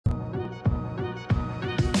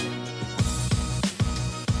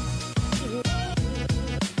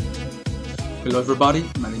Hello everybody,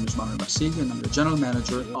 my name is Manuel Marsilio and I'm the General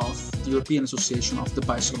Manager of the European Association of the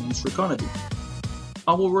Bicycle Industry CONEBI.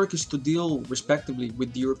 Our work is to deal respectively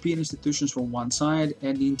with the European institutions from one side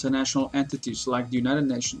and the international entities like the United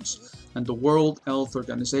Nations and the World Health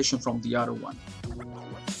Organization from the other one.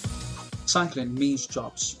 Cycling means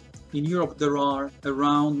jobs. In Europe there are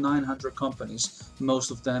around 900 companies,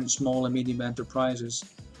 most of them small and medium enterprises,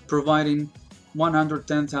 providing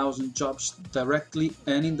 110,000 jobs directly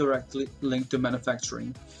and indirectly linked to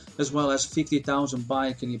manufacturing, as well as 50,000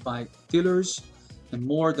 bike and e-bike dealers, and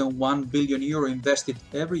more than €1 billion invested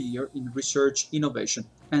every year in research, innovation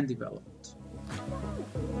and development.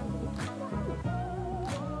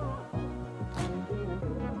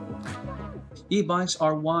 E-bikes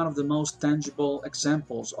are one of the most tangible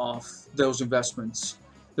examples of those investments.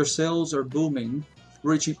 Their sales are booming,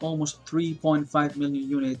 reaching almost 3.5 million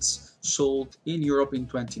units sold in Europe in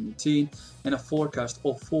 2018 and a forecast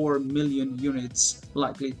of 4 million units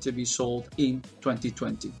likely to be sold in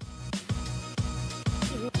 2020.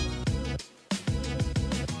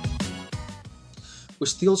 We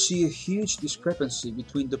still see a huge discrepancy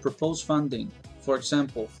between the proposed funding, for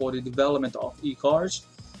example, for the development of e-cars,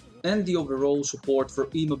 and the overall support for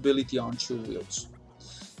e-mobility on two wheels.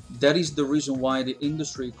 That is the reason why the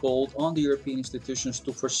industry called on the European institutions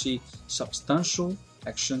to foresee substantial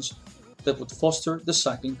actions that would foster the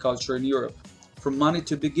cycling culture in Europe, from money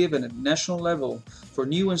to be given at national level for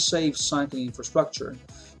new and safe cycling infrastructure,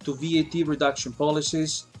 to VAT reduction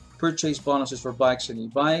policies, purchase bonuses for bikes and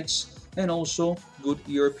e-bikes, and also good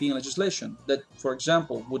European legislation that, for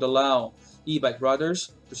example, would allow e-bike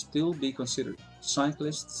riders to still be considered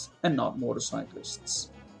cyclists and not motorcyclists.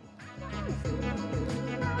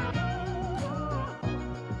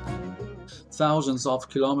 Thousands of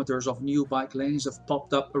kilometers of new bike lanes have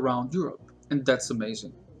popped up around Europe, and that's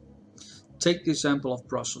amazing. Take the example of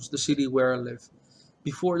Brussels, the city where I live.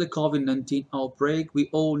 Before the COVID-19 outbreak, we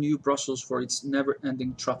all knew Brussels for its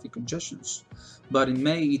never-ending traffic congestions. But in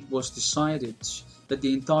May, it was decided that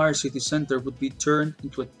the entire city center would be turned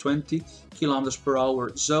into a 20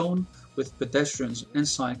 km/h zone with pedestrians and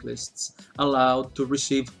cyclists allowed to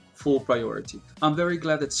receive full priority. I'm very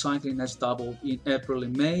glad that cycling has doubled in April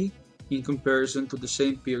and May in comparison to the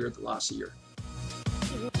same period last year.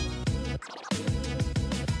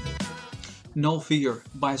 No fear,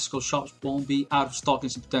 bicycle shops won't be out of stock in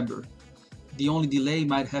September. The only delay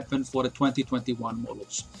might happen for the 2021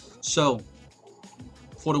 models. So,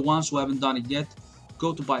 for the ones who haven't done it yet,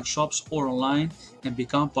 go to bike shops or online and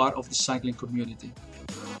become part of the cycling community.